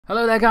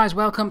Hello there guys,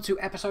 welcome to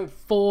episode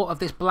 4 of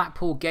this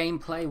Blackpool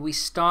gameplay. We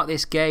start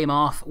this game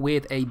off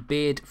with a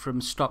bid from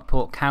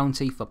Stockport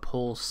County for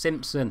Paul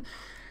Simpson.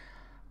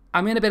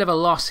 I'm in a bit of a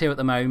loss here at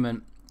the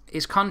moment.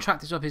 His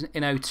contract is up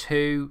in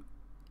 02.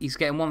 He's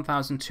getting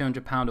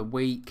 £1,200 a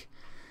week.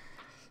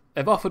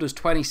 They've offered us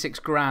 26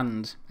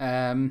 grand.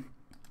 I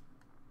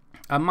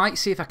might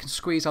see if I can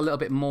squeeze a little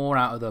bit more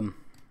out of them.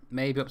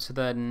 Maybe up to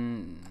the...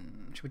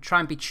 Should we try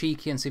and be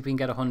cheeky and see if we can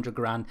get 100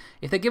 grand?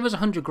 If they give us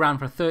 100 grand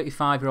for a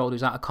 35-year-old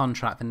who's out of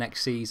contract for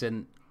next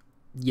season,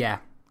 yeah,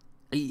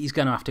 he's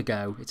going to have to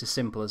go. It's as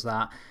simple as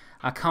that.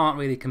 I can't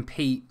really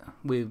compete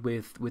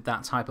with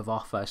that type of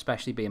offer,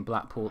 especially being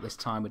Blackpool at this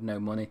time with no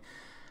money.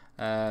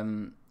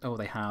 Oh,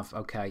 they have.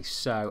 Okay,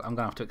 so I'm going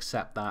to have to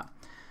accept that.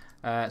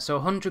 So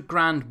 100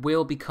 grand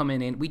will be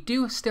coming in. We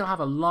do still have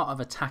a lot of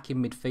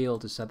attacking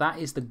midfielders, so that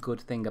is the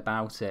good thing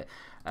about it.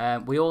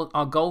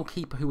 Our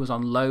goalkeeper who was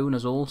on loan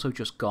has also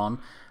just gone,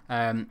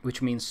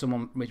 which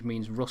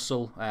means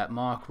Russell,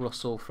 Mark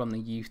Russell from the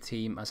youth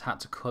team has had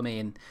to come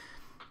in.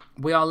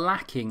 We are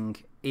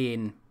lacking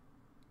in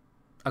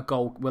a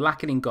goal. We're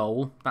lacking in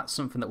goal. That's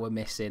something that we're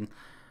missing.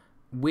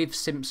 With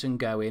Simpson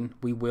going,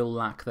 we will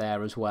lack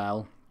there as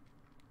well.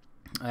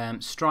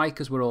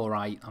 Strikers were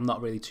alright. I'm not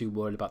really too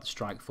worried about the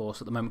strike force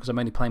at the moment because I'm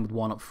only playing with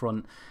one up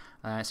front,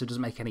 so it doesn't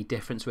make any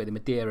difference really.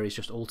 Madeira is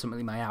just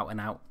ultimately my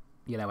out-and-out,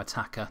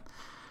 attacker.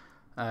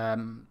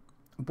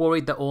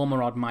 Worried that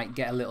Ormerod might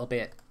get a little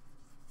bit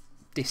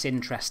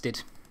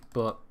disinterested,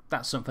 but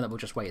that's something that we'll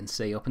just wait and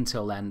see. Up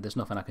until then, there's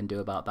nothing I can do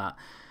about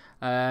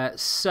that.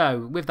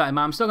 So with that in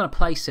mind, I'm still going to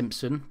play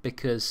Simpson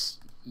because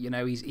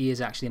he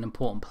is actually an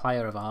important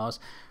player of ours.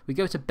 We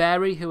go to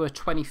Bury, who are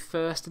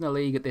 21st in the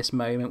league at this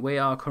moment. We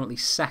are currently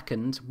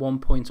second, 1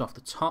 point off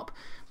the top,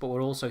 but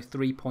we're also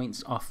 3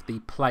 points off the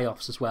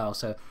playoffs as well.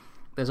 So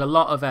there's a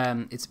lot of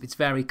it's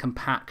very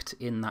compact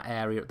in that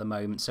area at the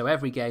moment. So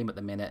every game at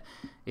the minute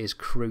is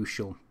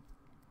crucial,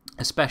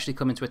 especially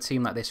coming to a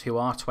team like this who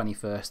are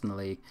 21st in the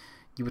league.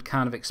 You would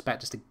kind of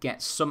expect us to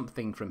get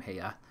something from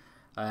here.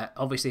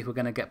 Obviously, if we're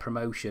going to get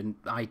promotion,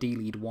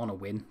 ideally you'd want to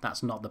win.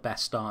 That's not the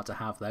best start to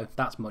have, though.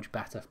 That's much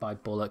better by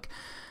Bullock.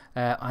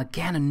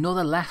 Again,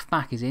 another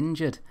left-back is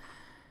injured.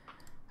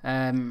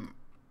 Thompson's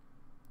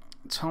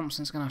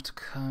going to have to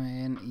come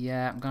in.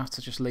 Yeah, I'm going to have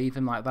to just leave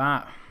him like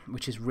that,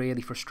 which is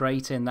really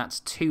frustrating. That's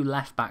 2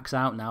 left-backs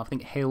out now. I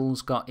think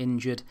Hill's got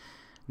injured.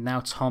 Now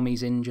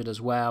Tommy's injured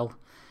as well.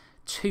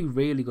 2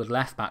 really good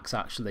left-backs,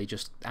 actually,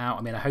 just out.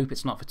 I mean, I hope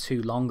it's not for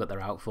too long that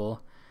they're out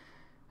for.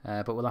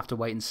 But we'll have to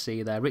wait and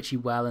see there. Richie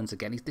Wellens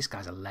again. This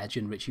guy's a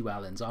legend, Richie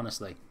Wellens,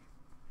 honestly.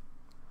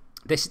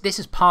 This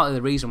is part of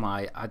the reason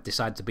why I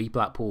decided to beat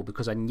Blackpool,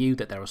 because I knew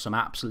that there were some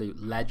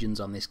absolute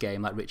legends on this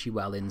game, like Richie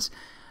Wellens.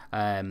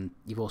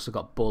 You've also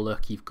got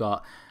Bullock. You've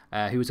got,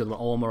 who's the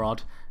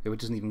Ormerod, who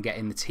doesn't even get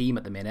in the team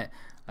at the minute.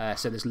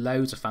 So there's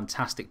loads of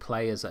fantastic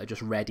players that are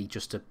just ready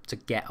just to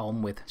get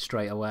on with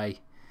straight away.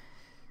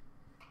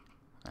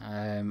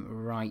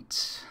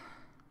 Right.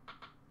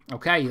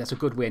 Okay, that's a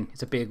good win.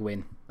 It's a big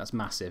win. That's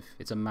massive.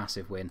 It's a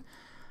massive win.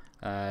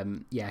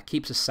 Yeah,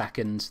 keeps us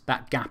second.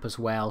 That gap as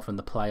well from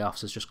the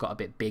playoffs has just got a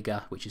bit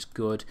bigger, which is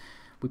good.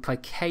 We play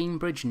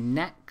Cambridge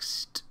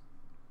next.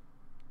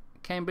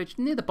 Cambridge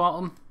near the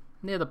bottom.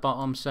 Near the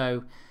bottom,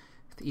 so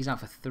he's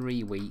out for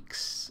 3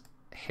 weeks.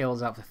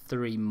 Hill's out for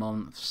 3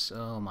 months.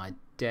 Oh my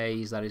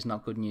days, that is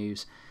not good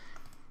news.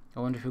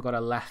 I wonder if we've got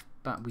a left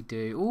back. We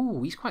do.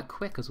 Ooh, he's quite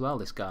quick as well,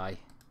 this guy.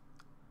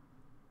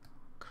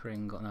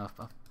 Kringle. No,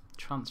 I've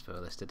transfer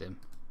listed him.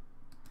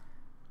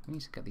 We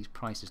need to get these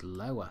prices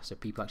lower so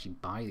people actually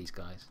buy these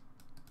guys.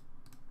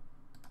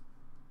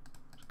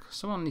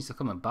 Someone needs to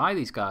come and buy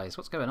these guys.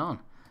 What's going on?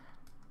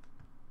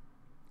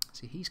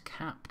 See, he's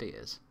capped, he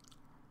is.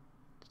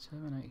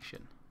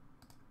 Determination.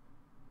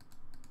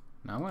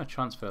 Now I'm going to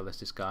transfer list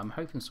this guy. I'm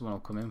hoping someone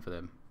will come in for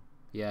them.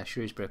 Yeah,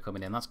 Shrewsbury are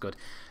coming in. That's good.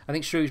 I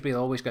think Shrewsbury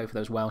will always go for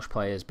those Welsh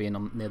players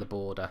being near the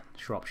border,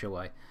 Shropshire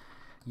way.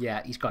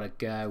 Yeah, he's got to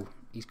go.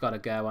 He's got to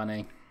go, hasn't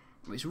he?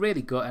 It's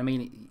really good. I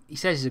mean, he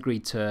says he's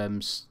agreed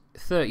terms.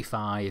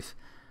 35,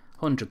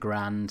 100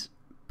 grand.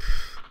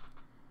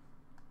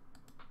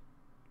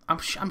 I'm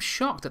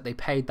shocked that they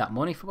paid that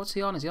money for. What's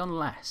he on? Is he on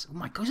less? Oh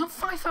my god, he's on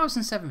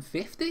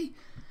 5,750.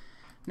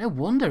 No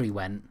wonder he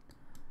went.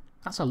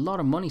 That's a lot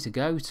of money to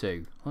go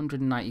to.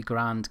 190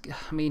 grand.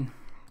 I mean,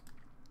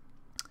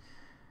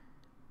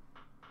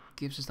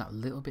 gives us that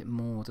little bit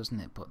more, doesn't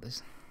it? But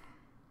there's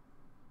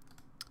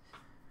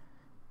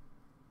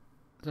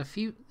a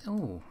few.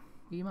 Oh,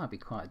 you might be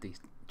quite a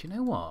decent. Do you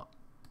know what?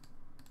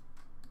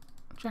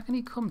 Do you reckon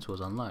he'd come to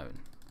us on loan?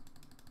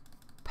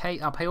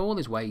 I'll pay all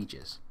his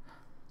wages.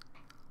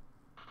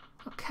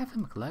 Got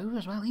Kevin McLover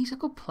as well. He's a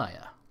good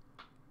player.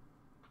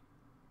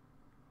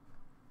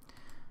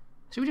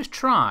 Should we just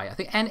try? I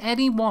think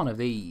any one of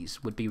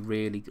these would be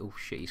really... Oh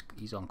shit,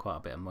 he's on quite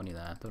a bit of money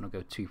there. Don't want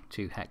to go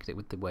too hectic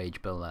with the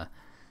wage bill there.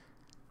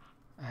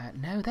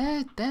 No,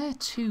 they're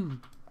 2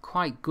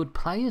 quite good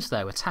players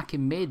though.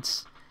 Attacking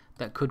mids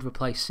that could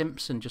replace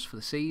Simpson just for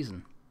the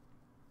season.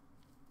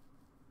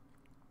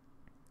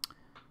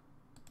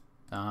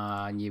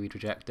 Ah, I knew he'd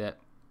reject it.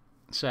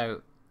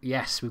 So,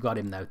 yes, we've got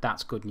him though.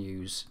 That's good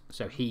news.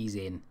 So he's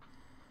in.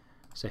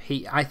 So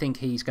I think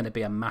he's going to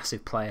be a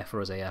massive player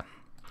for us here.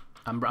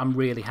 I'm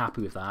really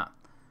happy with that.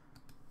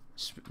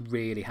 Just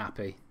really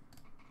happy.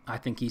 I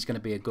think he's going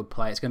to be a good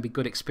player. It's going to be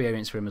good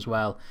experience for him as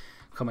well,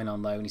 coming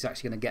on loan. He's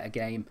actually going to get a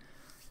game.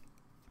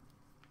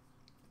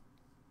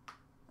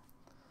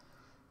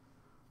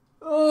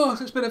 Oh,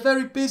 so it's been a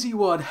very busy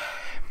one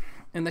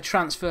in the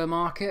transfer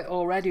market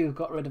already. We've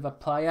got rid of a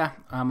player,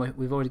 and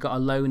we've already got a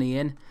loanee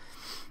in.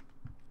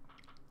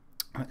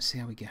 Let's see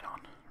how we get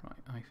on. Right,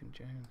 Ivan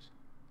Jones.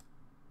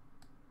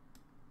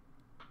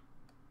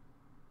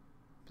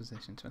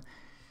 Position 20.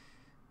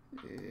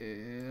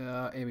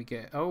 Here we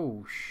go.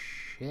 Oh,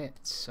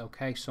 shit.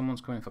 Okay, someone's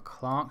coming for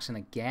Clarkson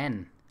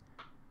again.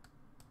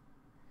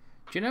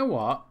 Do you know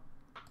what?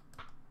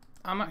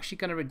 I'm actually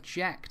going to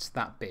reject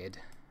that bid.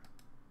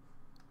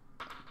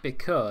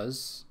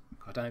 Because...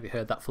 I don't know if you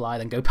heard that fly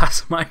then go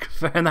past the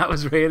microphone. That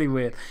was really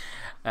weird.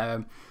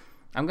 I'm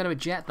going to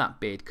reject that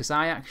bid because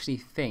I actually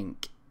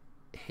think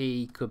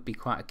he could be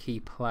quite a key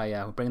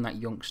player. We'll bring that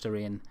youngster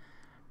in.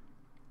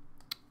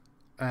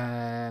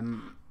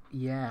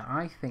 Yeah,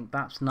 I think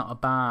that's not a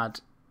bad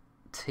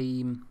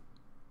team.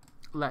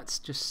 Let's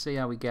just see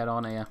how we get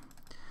on here.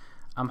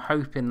 I'm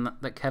hoping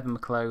that Kevin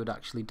McLeod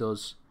actually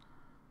does...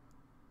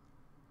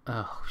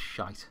 Oh,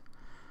 shite.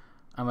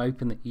 I'm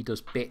hoping that he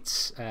does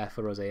bits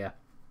for us here.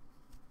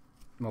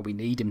 Well, we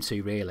need him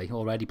to, really.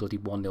 Already bloody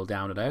 1-0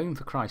 down at home,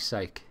 for Christ's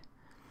sake.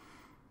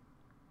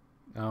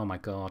 Oh, my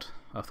God.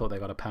 I thought they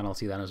got a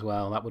penalty then as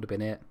well. That would have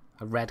been it.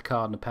 A red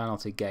card and a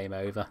penalty, game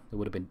over. That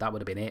would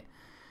have been it.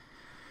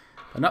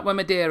 But not when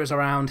Madeira's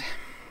around.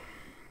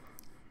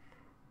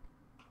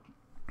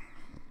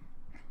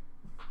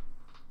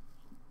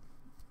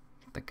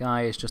 The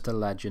guy is just a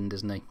legend,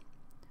 isn't he?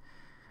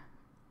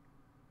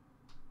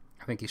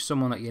 I think he's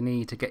someone that you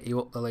need to get you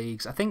up the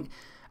leagues. I think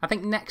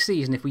next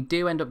season, if we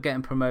do end up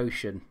getting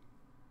promotion,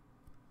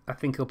 I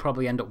think he'll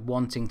probably end up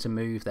wanting to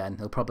move then.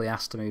 He'll probably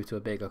ask to move to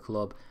a bigger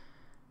club.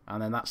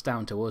 And then that's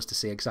down to us to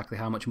see exactly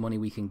how much money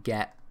we can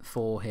get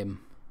for him.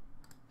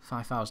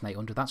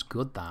 5,800, that's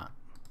good, that.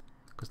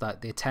 Because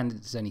the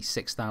attendance is only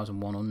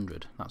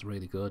 6,100. That's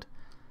really good.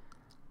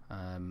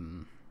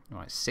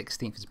 Right,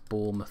 16th is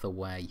Bournemouth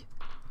away.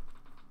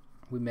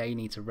 We may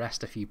need to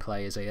rest a few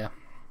players here.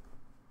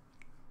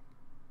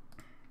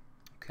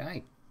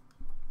 Okay.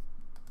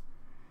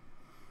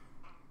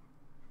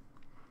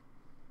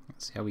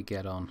 Let's see how we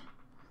get on.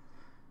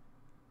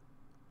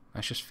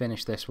 Let's just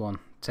finish this one.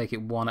 Take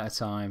it one at a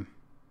time.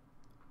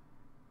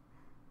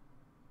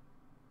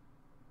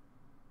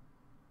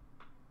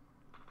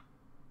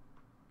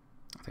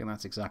 I think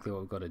that's exactly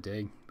what we've got to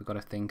do. We've got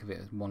to think of it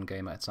as one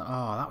game at a time.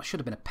 Oh, that should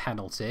have been a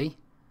penalty.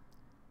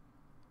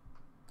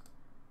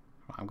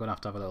 Right, I'm going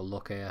to have a little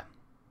look here.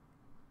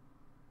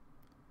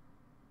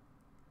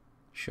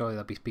 Surely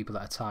there'll be people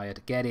that are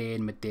tired. Get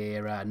in,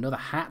 Madeira. Another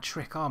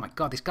hat-trick. Oh my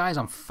God, this guy's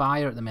on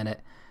fire at the minute.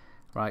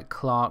 Right,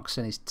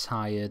 Clarkson is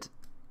tired.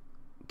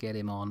 Get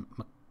him on.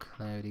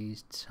 McLeod,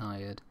 he's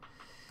tired.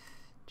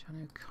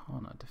 John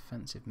O'Connor,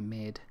 defensive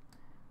mid.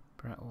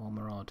 Brett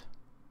Ormerod.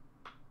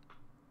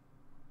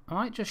 I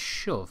might just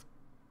shove.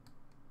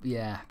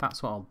 Yeah,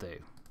 that's what I'll do.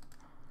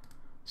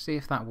 See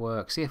if that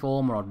works. See if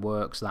Ormerod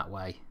works that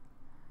way.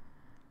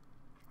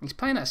 He's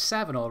playing at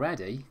 7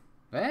 already.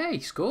 Hey, he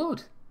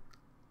scored.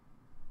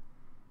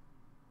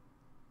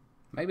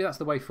 Maybe that's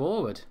the way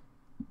forward.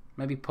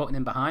 Maybe putting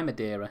him behind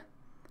Madeira.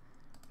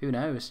 Who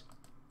knows?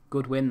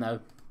 Good win though.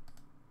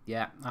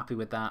 Yeah, happy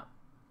with that.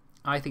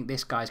 I think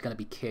this guy's going to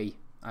be key.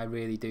 I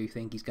really do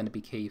think he's going to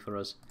be key for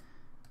us.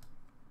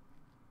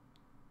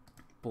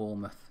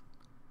 Bournemouth.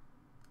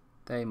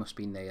 They must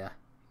be near.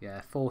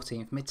 Yeah,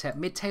 14th.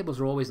 Mid-tables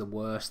are always the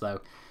worst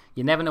though.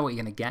 You never know what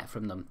you're going to get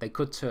from them. They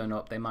could turn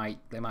up. They might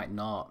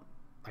not.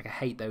 Like, I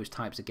hate those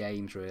types of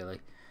games really.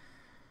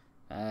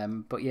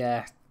 But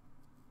yeah.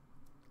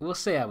 We'll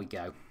see how we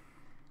go.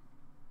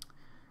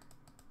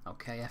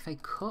 Okay, FA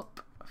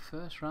Cup.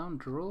 First round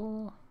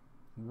draw.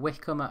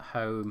 Wycombe at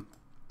home.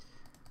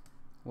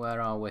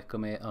 Where are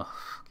Wycombe here? Oh,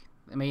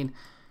 I mean,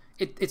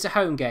 it's a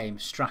home game.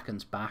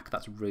 Strachan's back.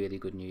 That's really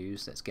good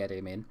news. Let's get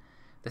him in.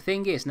 The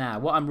thing is now,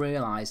 what I'm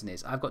realising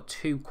is I've got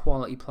 2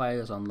 quality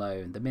players on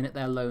loan. The minute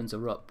their loans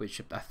are up,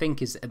 which I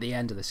think is at the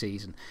end of the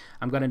season,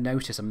 I'm going to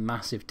notice a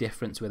massive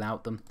difference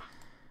without them.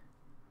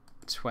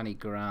 20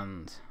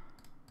 grand.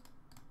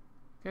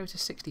 Go to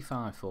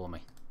 65 for me.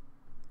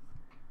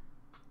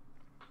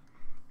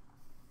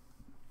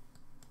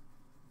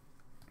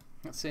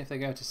 Let's see if they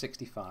go to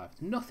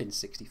 65. Nothing's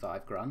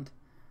 65 grand.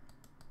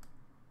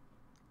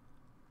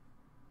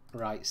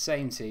 Right,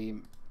 same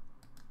team.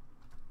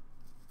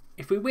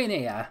 If we win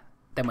here,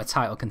 then we're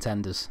title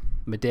contenders.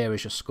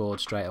 Madeira's just scored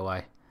straight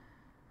away.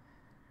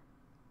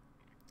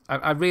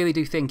 I really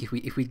do think if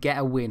we get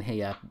a win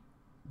here,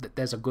 that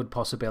there's a good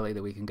possibility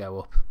that we can go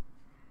up.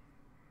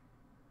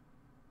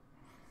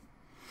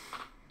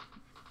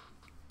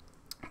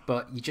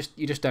 But you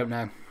just don't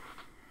know.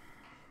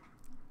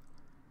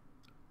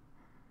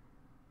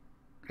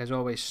 There's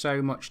always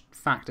so much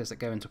factors that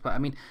go into play. I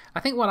mean,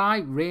 I think what I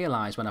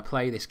realise when I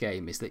play this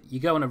game is that you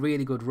go on a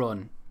really good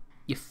run.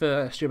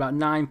 You're about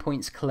 9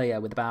 points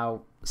clear with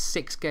about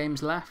 6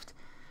 games left.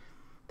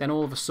 Then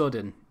all of a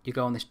sudden, you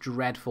go on this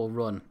dreadful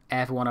run.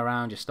 Everyone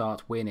around you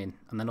starts winning.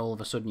 And then all of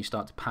a sudden, you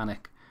start to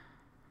panic.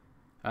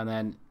 And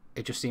then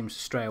it just seems to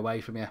stray away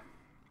from you.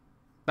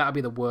 That would be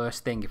the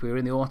worst thing. If we were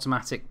in the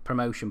automatic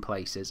promotion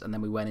places and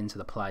then we went into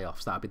the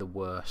playoffs, that would be the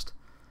worst.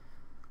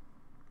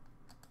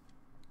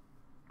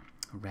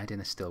 Reading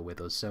is still with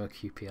us, so are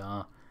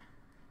QPR.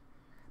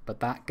 But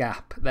that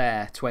gap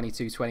there,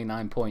 22,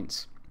 29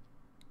 points,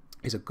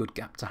 is a good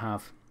gap to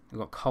have. We've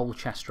got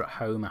Colchester at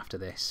home after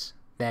this.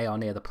 They are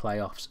near the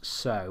playoffs,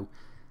 so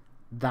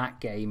that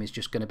game is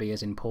just going to be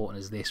as important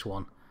as this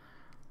one.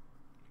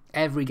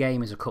 Every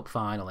game is a cup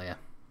final here.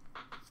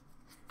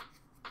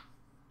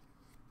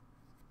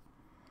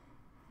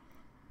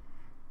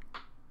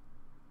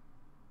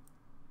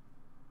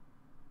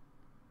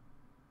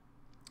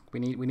 We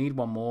need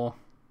one more.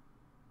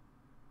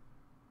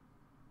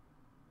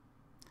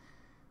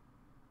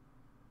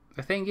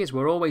 The thing is,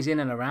 we're always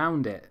in and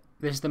around it.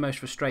 This is the most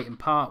frustrating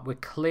part. We're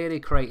clearly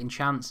creating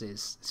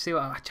chances. See,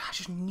 I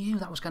just knew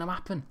that was going to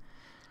happen.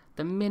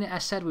 The minute I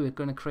said we were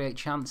going to create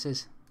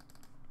chances.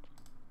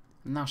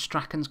 And now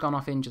Strachan's gone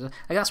off injured. Like,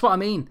 that's what I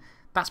mean.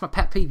 That's my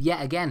pet peeve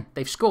yet again.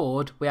 They've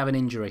scored, we have an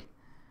injury.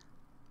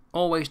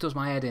 Always does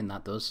my head in,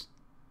 that does.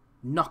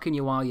 Knocking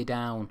you while you're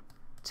down.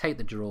 Take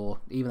the draw,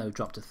 even though we've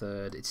dropped to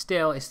third. It's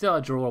still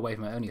a draw away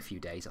from it. Only a few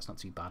days. That's not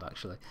too bad,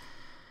 actually.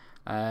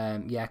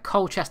 Yeah,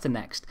 Colchester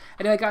next.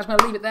 Anyway, guys, I'm going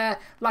to leave it there.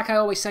 Like I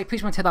always say,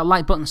 please remember to hit that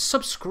like button,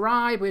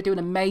 subscribe. We're doing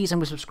amazing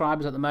with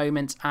subscribers at the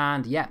moment.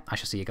 And yeah, I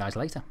shall see you guys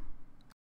later.